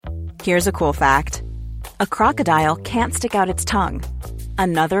Here's a cool fact. A crocodile can't stick out its tongue.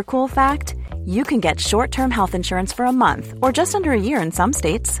 Another cool fact, you can get short-term health insurance for a month or just under a year in some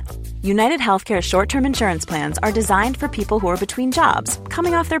states. United Healthcare short-term insurance plans are designed for people who are between jobs,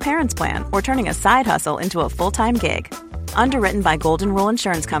 coming off their parents' plan, or turning a side hustle into a full-time gig. Underwritten by Golden Rule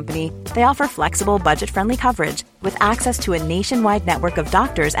Insurance Company, they offer flexible, budget-friendly coverage with access to a nationwide network of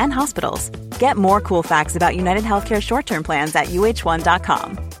doctors and hospitals. Get more cool facts about United Healthcare short-term plans at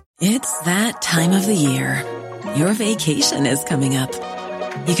uh1.com. It's that time of the year. Your vacation is coming up.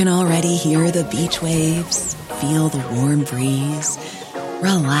 You can already hear the beach waves, feel the warm breeze,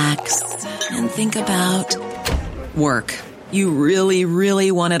 relax, and think about work. You really, really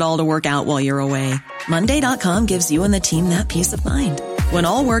want it all to work out while you're away. Monday.com gives you and the team that peace of mind. When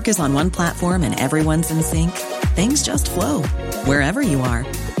all work is on one platform and everyone's in sync, things just flow. Wherever you are,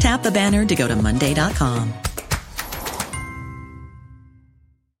 tap the banner to go to Monday.com.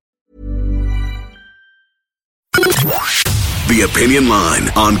 The Opinion Line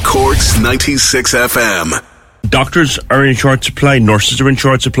on Cork's 96 FM. Doctors are in short supply, nurses are in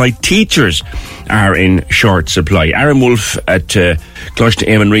short supply, teachers are in short supply. Aaron Wolfe at Cloister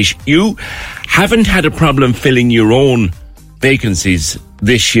Eamon Reach, you haven't had a problem filling your own vacancies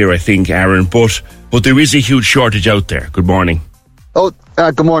this year, I think, Aaron, but there is a huge shortage out there. Good morning.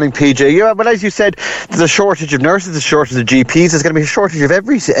 Good morning, PJ. Yeah, but as you said, there's a shortage of nurses, a shortage of GPs. There's going to be a shortage of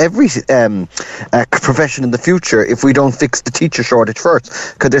every profession in the future if we don't fix the teacher shortage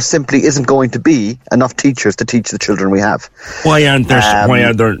first, because there simply isn't going to be enough teachers to teach the children we have. Why aren't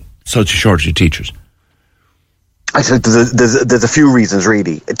there such a shortage of teachers? I said there's a few reasons,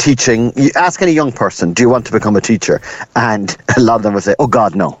 really. Teaching, you ask any young person, do you want to become a teacher? And a lot of them will say, oh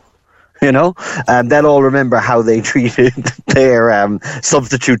God, no. You know, they'll all remember how they treated their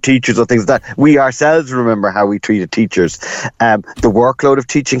substitute teachers or things like that. We ourselves remember how we treated teachers. The workload of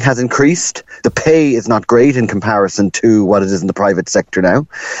teaching has increased. The pay is not great in comparison to what it is in the private sector now.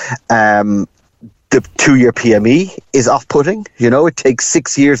 The 2-year PME is off-putting. You know, it takes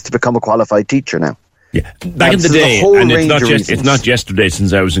 6 years to become a qualified teacher now. Yeah, back in the day, and it's not yesterday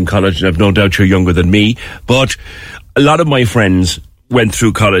since I was in college, and I've no doubt you're younger than me, but a lot of my friends went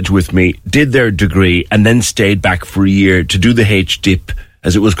through college with me, did their degree, and then stayed back for a year to do the HDIP,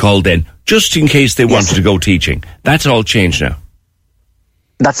 as it was called then, just in case they wanted to go teaching. That's all changed now.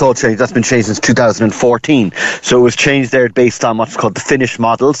 That's all changed. That's been changed since 2014. So it was changed there based on what's called the Finnish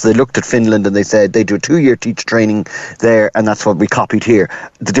model. So they looked at Finland and they said they do a 2-year teacher training there, and that's what we copied here.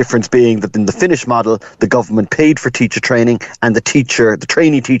 The difference being that in the Finnish model, the government paid for teacher training, and the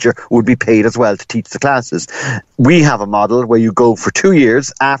trainee teacher would be paid as well to teach the classes. We have a model where you go for 2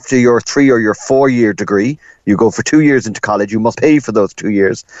 years after your 3 or your 4-year degree. You go for 2 years into college. You must pay for those 2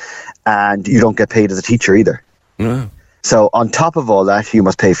 years, and you don't get paid as a teacher either. No. So on top of all that, you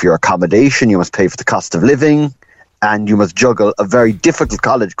must pay for your accommodation, you must pay for the cost of living, and you must juggle a very difficult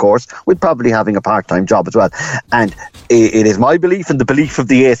college course with probably having a part-time job as well. And it is my belief and the belief of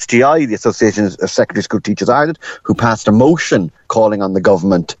the ASGI, the Association of Secondary School Teachers Ireland, who passed a motion calling on the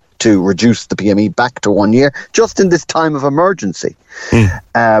government to reduce the PME back to 1 year, just in this time of emergency.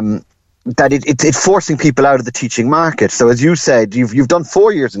 That it's forcing people out of the teaching market. So as you said, you've done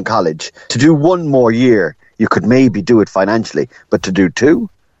 4 years in college. To do 1 more year, you could maybe do it financially, but to do 2?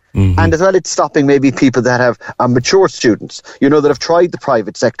 Mm-hmm. And as well, it's stopping maybe people that have mature students, you know, that have tried the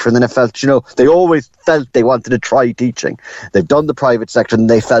private sector and then have felt, you know, they always felt they wanted to try teaching. They've done the private sector and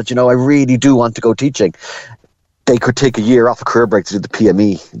they felt, you know, I really do want to go teaching. They could take a year off a career break to do the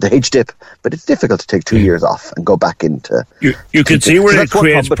PME, the HDIP, but it's difficult to take 2 years off and go back into... You can see where it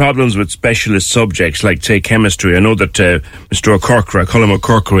creates problems with specialist subjects, like, say, chemistry. I know that Mr. O'Corkery, Colm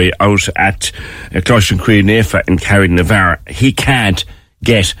O'Corkery, out at Cloister Creed Nafa in Carrick-Navarre, he can't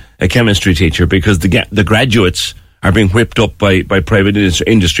get a chemistry teacher because the graduates are being whipped up by private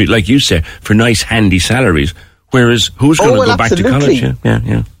industry, like you say, for nice, handy salaries. Whereas, who's going to go back to college?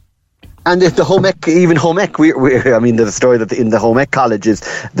 Yeah. And if the home ec, I mean, there's a story that in the home ec colleges,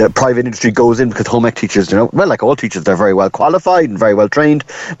 the private industry goes in because home ec teachers, you know, well, like all teachers, they're very well qualified and very well trained,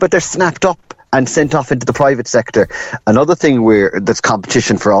 but they're snapped up and sent off into the private sector. Another thing that's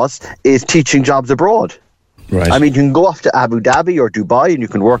competition for us is teaching jobs abroad. Right. I mean, you can go off to Abu Dhabi or Dubai and you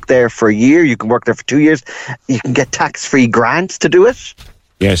can work there for a year, you can work there for 2 years, you can get tax-free grants to do it.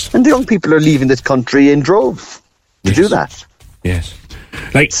 Yes. And the young people are leaving this country in droves to do that. Yes.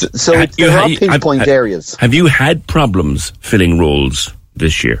 Like, so there are pinpoint areas. Have you had problems filling roles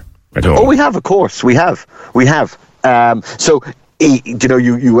this year at all? Oh, we have, of course. We have. So, you know,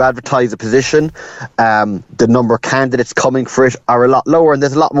 you advertise a position, the number of candidates coming for it are a lot lower, and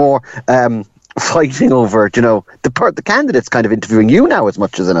there's a lot more fighting over it. You know, the candidates kind of interviewing you now as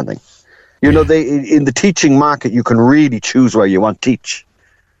much as anything. You know, in the teaching market, you can really choose where you want to teach.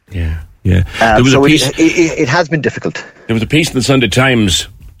 Yeah. There was so a piece, it has been difficult. There was a piece in the Sunday Times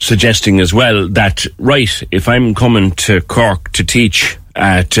suggesting as well that, right, if I'm coming to Cork to teach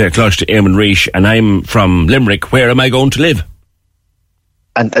at Cloister Éamon Rish and I'm from Limerick, where am I going to live?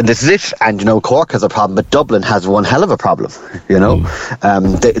 And this is it. And, you know, Cork has a problem, but Dublin has one hell of a problem, you know.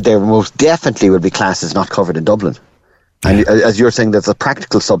 There most definitely will be classes not covered in Dublin. And as you're saying, there's the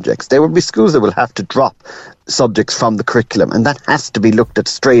practical subjects. There will be schools that will have to drop subjects from the curriculum, and that has to be looked at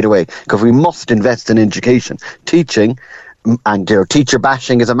straight away, because we must invest in education. Teaching, and you know, teacher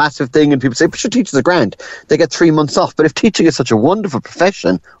bashing is a massive thing, and people say, but sure, teachers are grand. They get 3 months off. But if teaching is such a wonderful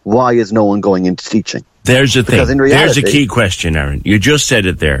profession, why is no one going into teaching? There's a thing. There's a key question, Aaron. You just said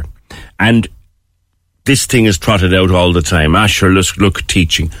it there. And this thing is trotted out all the time. Sure, let's look at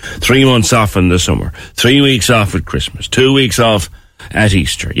teaching. 3 months off in the summer, 3 weeks off at Christmas, 2 weeks off at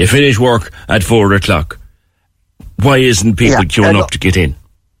Easter. You finish work at 4 o'clock. Why isn't people queuing up to get in?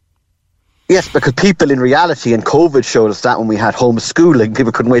 Yes, because people in reality, and COVID showed us that when we had homeschooling,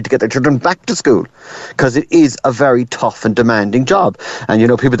 people couldn't wait to get their children back to school, because it is a very tough and demanding job. And, you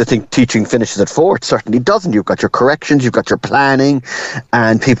know, people that think teaching finishes at 4, it certainly doesn't. You've got your corrections, you've got your planning,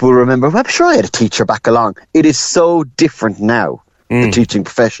 and people will remember, well, I'm sure I had a teacher back along. It is so different now. The teaching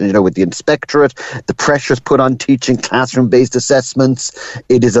profession, you know, with the inspectorate, the pressures put on teaching, classroom-based assessments.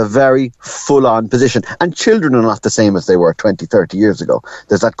 It is a very full-on position. And children are not the same as they were 20, 30 years ago.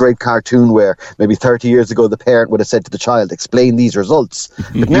 There's that great cartoon where maybe 30 years ago the parent would have said to the child, explain these results.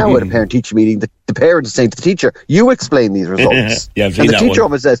 But now at a parent-teacher meeting, the parent is saying to the teacher, you explain these results. And the teacher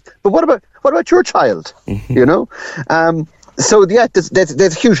almost says, but what about your child? You know? So, yeah,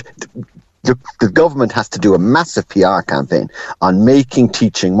 there's huge... The government has to do a massive PR campaign on making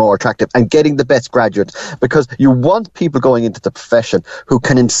teaching more attractive and getting the best graduates, because you want people going into the profession who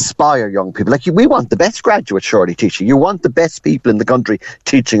can inspire young people. Like, we want the best graduates, surely, teaching. You want the best people in the country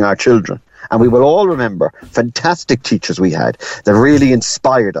teaching our children. And we will all remember fantastic teachers we had that really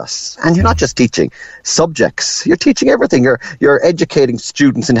inspired us. And you're not just teaching subjects. You're teaching everything. You're educating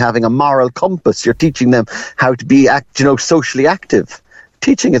students in having a moral compass. You're teaching them how to be socially active.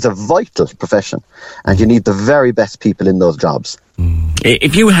 Teaching is a vital profession, and you need the very best people in those jobs.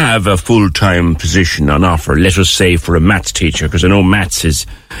 If you have a full-time position on offer, let us say for a maths teacher, because I know maths is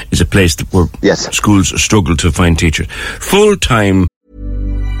a place where schools struggle to find teachers. Full-time.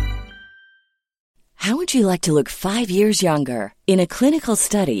 How would you like to look 5 years younger? In a clinical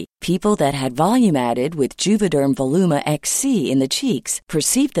study, people that had volume added with Juvederm Voluma XC in the cheeks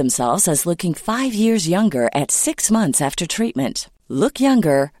perceived themselves as looking 5 years younger at 6 months after treatment. Look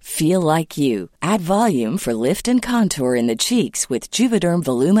younger, feel like you. Add volume for lift and contour in the cheeks with Juvederm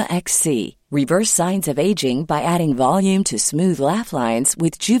Voluma XC. Reverse signs of aging by adding volume to smooth laugh lines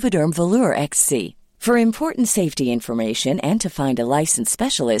with Juvederm Volure XC. For important safety information and to find a licensed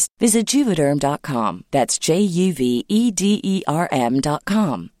specialist, visit Juvederm.com. That's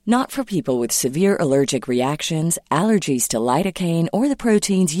JUVEDERM.com. Not for people with severe allergic reactions, allergies to lidocaine, or the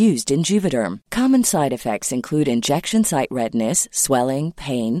proteins used in Juvederm. Common side effects include injection site redness, swelling,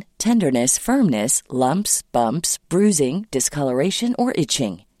 pain, tenderness, firmness, lumps, bumps, bruising, discoloration, or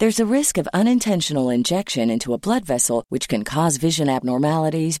itching. There's a risk of unintentional injection into a blood vessel, which can cause vision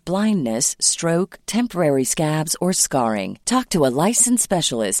abnormalities, blindness, stroke, temporary scabs, or scarring. Talk to a licensed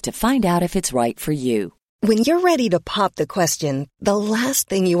specialist to find out if it's right for you. When you're ready to pop the question, the last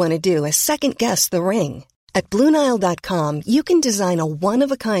thing you want to do is second-guess the ring. At BlueNile.com, you can design a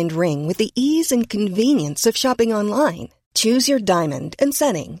one-of-a-kind ring with the ease and convenience of shopping online. Choose your diamond and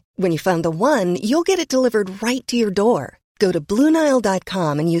setting. When you find the one, you'll get it delivered right to your door. Go to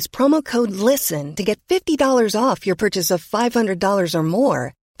BlueNile.com and use promo code LISTEN to get $50 off your purchase of $500 or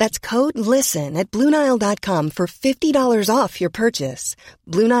more. That's code LISTEN at BlueNile.com for $50 off your purchase.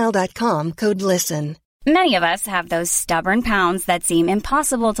 BlueNile.com, code LISTEN. Many of us have those stubborn pounds that seem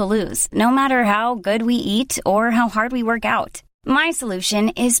impossible to lose, no matter how good we eat or how hard we work out. My solution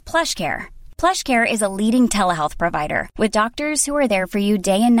is PlushCare. PlushCare is a leading telehealth provider with doctors who are there for you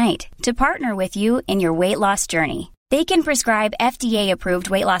day and night to partner with you in your weight loss journey. They can prescribe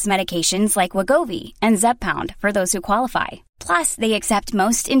FDA-approved weight loss medications like Wegovy and Zepbound for those who qualify. Plus, they accept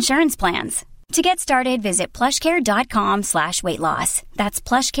most insurance plans. To get started, visit plushcare.com/weightloss. That's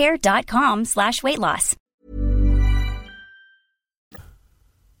plushcare.com/weightloss.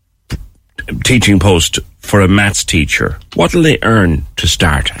 Teaching post for a maths teacher. What will they earn to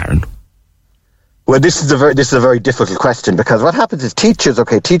start, Aaron? Well, this is a very difficult question, because what happens is teachers are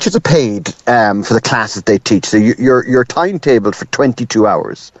paid for the classes they teach. So you're timetabled for 22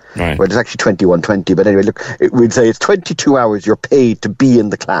 hours. Right. Well, it's actually 21:20, but anyway, look, we'd say it's 22 hours you're paid to be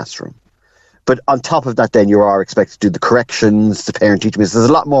in the classroom. But on top of that, then you are expected to do the corrections, the parent-teacher meetings. There's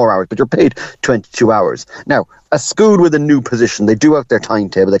a lot more hours, but you're paid 22 hours. Now, a school with a new position, they do out their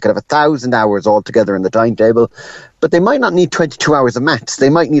timetable. They could have 1,000 hours altogether in the timetable, but they might not need 22 hours of maths. They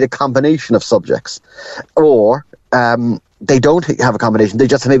might need a combination of subjects. Or they don't have a combination. They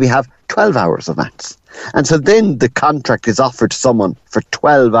just maybe have 12 hours of maths. And so then the contract is offered to someone for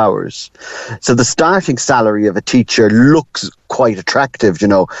 12 hours. So the starting salary of a teacher looks quite attractive,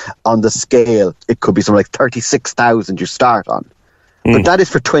 on the scale. It could be something like 36,000 you start on. But that is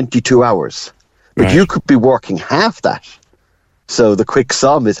for 22 hours. But Right. you could be working half that. So the quick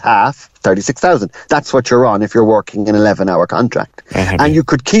sum is half 36,000. That's what you're on if you're working an 11-hour contract. And you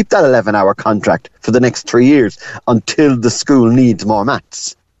could keep that 11-hour contract for the next 3 years until the school needs more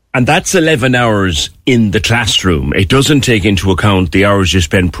maths. And that's 11 hours in the classroom. It doesn't take into account the hours you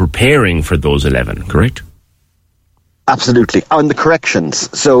spend preparing for those 11, correct? Absolutely. On the corrections.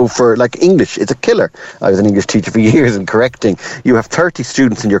 So for English, it's a killer. I was an English teacher for years and correcting. You have 30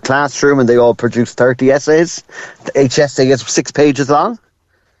 students in your classroom and they all produce 30 essays. Each essay is 6 pages long.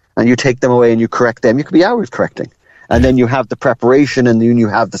 And you take them away and you correct them. You could be hours correcting. And then you have the preparation, and then you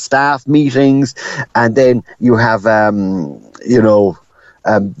have the staff meetings, and then you have,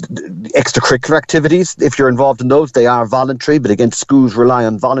 extracurricular activities. If you're involved in those, they are voluntary, but again, schools rely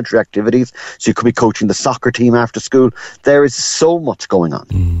on voluntary activities. So you could be coaching the soccer team after school. There is so much going on.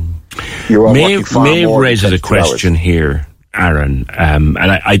 You are working far more. Maeve raises a question here, Aaron, and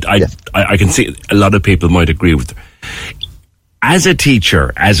I can see a lot of people might agree with her. As a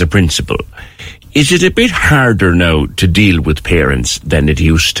teacher, as a principal, is it a bit harder now to deal with parents than it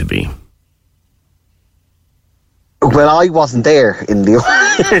used to be? Well, I wasn't there in the,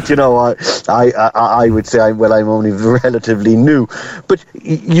 I would say, I'm only relatively new. But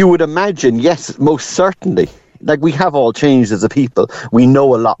you would imagine, yes, most certainly. We have all changed as a people. We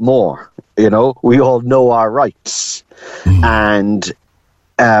know a lot more, We all know our rights. And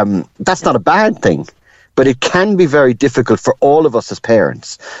that's not a bad thing. But it can be very difficult for all of us as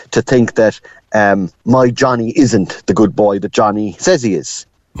parents to think that my Johnny isn't the good boy that Johnny says he is.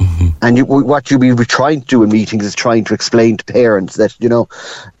 And what you'll be trying to do in meetings is trying to explain to parents that,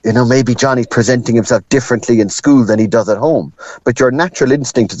 maybe Johnny's presenting himself differently in school than he does at home. But your natural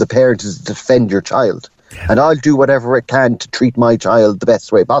instinct as a parent is to defend your child. And I'll do whatever I can to treat my child the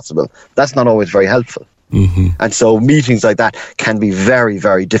best way possible. That's not always very helpful. And so meetings like that can be very,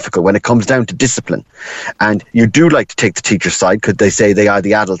 very difficult when it comes down to discipline. And you do like to take the teacher's side because they say they are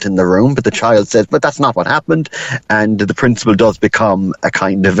the adult in the room, but the child says, but that's not what happened. And the principal does become a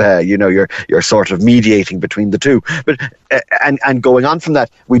kind of, you're sort of mediating between the two. But and going on from that,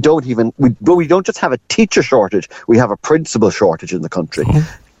 we don't just have a teacher shortage, we have a principal shortage in the country.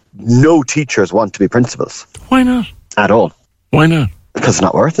 No teachers want to be principals. Why not? At all. Why not? Because it's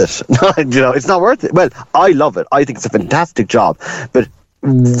not worth it. It's not worth it. Well, I love it. I think it's a fantastic job, but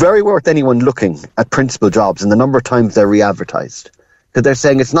very worth anyone looking at principal jobs and the number of times they're re-advertised. Because they're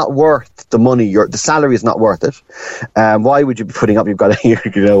saying it's not worth the money, the salary is not worth it. Why would you be putting up,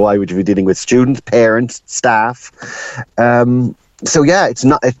 why would you be dealing with students, parents, staff? It's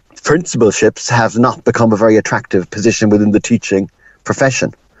not, principalships have not become a very attractive position within the teaching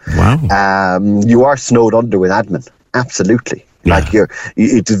profession. Wow. You are snowed under with admin. Absolutely. Yeah.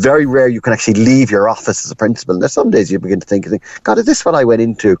 It's very rare you can actually leave your office as a principal. And there's some days you begin to think, God, is this what I went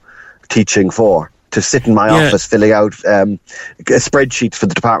into teaching for? To sit in my office filling out spreadsheets for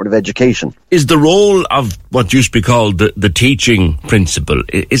the Department of Education. Is the role of what used to be called the teaching principal,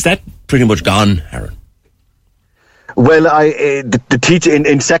 is that pretty much gone, Aaron? Well, the teacher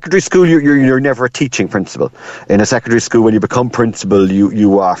in secondary school, you're never a teaching principal. In a secondary school, when you become principal,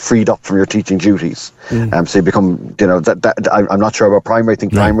 you are freed up from your teaching duties. So you become, I'm not sure about primary. I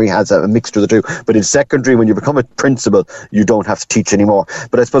think primary has a mixture of the two. But in secondary, when you become a principal, you don't have to teach anymore.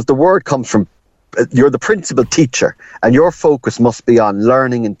 But I suppose the word comes from, you're the principal teacher, and your focus must be on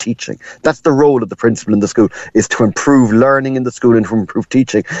learning and teaching. That's the role of the principal in the school, is to improve learning in the school and to improve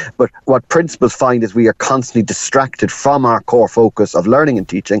teaching. But what principals find is we are constantly distracted from our core focus of learning and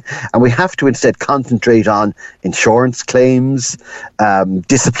teaching, and we have to instead concentrate on insurance claims,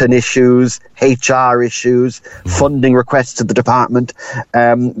 discipline issues, HR issues, funding requests to the department.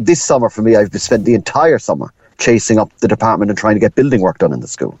 This summer for me, I've spent the entire summer chasing up the department and trying to get building work done in the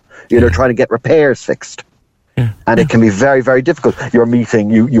school. Trying to get repairs fixed. Yeah. And it can be very, very difficult. You're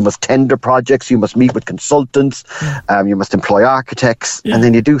meeting, you must tender projects, you must meet with consultants, you must employ architects, and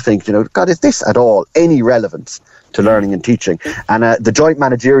then you do think, God, is this at all any relevance to learning and teaching? And the joint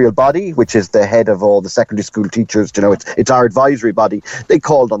managerial body, which is the head of all the secondary school teachers, it's our advisory body, they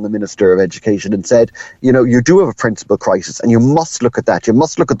called on the Minister of Education and said, you do have a principal crisis, and you must look at that. You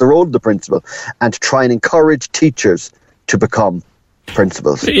must look at the role of the principal and try and encourage teachers to become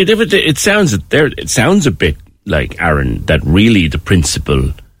principals. It sounds a bit like, Aaron, that really the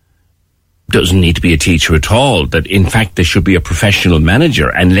principal doesn't need to be a teacher at all, that in fact there should be a professional manager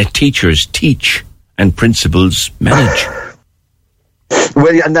and let teachers teach and principals manage.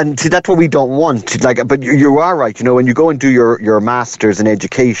 Well, and then see, that's what we don't want. But you are right. When you go and do your masters in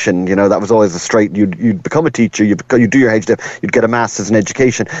education, that was always a straight. You'd become a teacher. You do your HDF. You'd get a masters in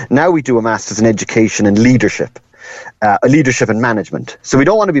education. Now we do a masters in education and leadership, leadership and management. So we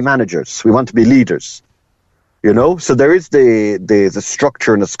don't want to be managers. We want to be leaders. So there is the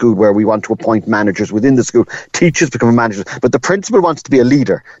structure in a school where we want to appoint managers within the school. Teachers become managers, but the principal wants to be a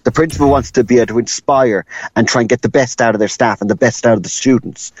leader. The principal wants to be able to inspire and try and get the best out of their staff and the best out of the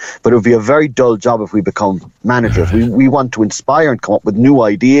students. But it would be a very dull job if we become managers. We want to inspire and come up with new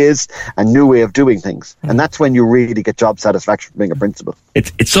ideas and new way of doing things. And that's when you really get job satisfaction from being a principal.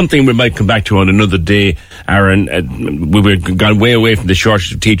 It's something we might come back to on another day, Aaron. We've gone way away from the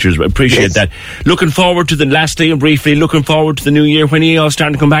shortage of teachers. I appreciate that. Looking forward to the last day and briefly, looking forward to the new year. When are you all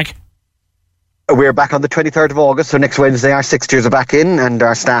starting to come back? We're back on the 23rd of August, so next Wednesday our sixth years are back in and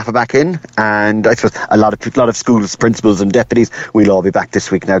our staff are back in, and I suppose a lot of schools, principals and deputies, we'll all be back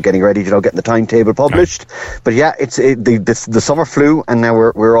this week now, getting ready, getting the timetable published. But yeah, it's the summer flew, and now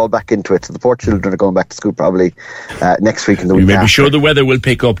we're all back into it. So the poor children are going back to school probably next week and the week after. You may be sure the weather will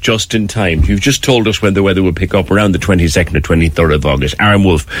pick up just in time. You've just told us when the weather will pick up, around the 22nd or 23rd of August. Aaron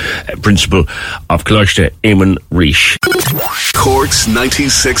Wolfe, principal of Coláiste Éamon Rísh. Cork's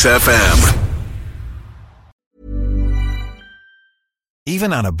 96 FM.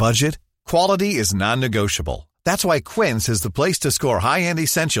 Even on a budget, quality is non-negotiable. That's why Quince is the place to score high-end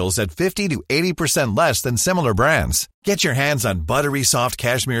essentials at 50 to 80% less than similar brands. Get your hands on buttery soft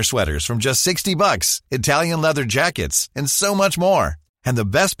cashmere sweaters from just $60, Italian leather jackets, and so much more. And the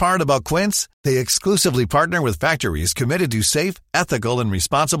best part about Quince, they exclusively partner with factories committed to safe, ethical, and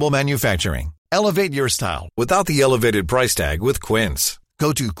responsible manufacturing. Elevate your style without the elevated price tag with Quince.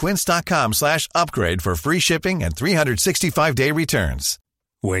 Go to quince.com/upgrade for free shipping and 365-day returns.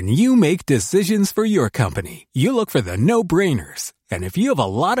 When you make decisions for your company, you look for the no-brainers. And if you have a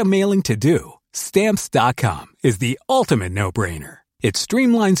lot of mailing to do, Stamps.com is the ultimate no-brainer. It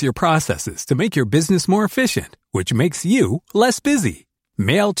streamlines your processes to make your business more efficient, which makes you less busy.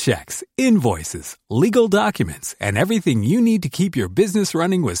 Mail checks, invoices, legal documents, and everything you need to keep your business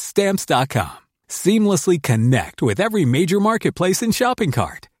running with Stamps.com. Seamlessly connect with every major marketplace and shopping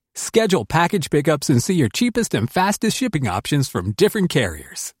cart. Schedule package pickups and see your cheapest and fastest shipping options from different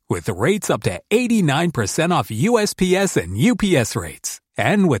carriers, with rates up to 89% off USPS and UPS rates.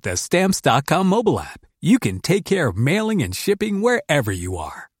 And with the Stamps.com mobile app, you can take care of mailing and shipping wherever you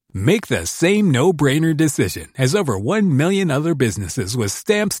are. Make the same no-brainer decision as over 1 million other businesses with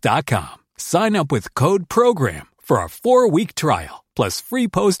Stamps.com. Sign up with code PROGRAM for a 4-week trial, plus free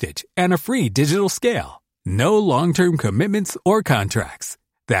postage and a free digital scale. No long-term commitments or contracts.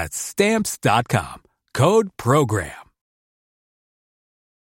 That's Stamps.com. Code PROGRAM.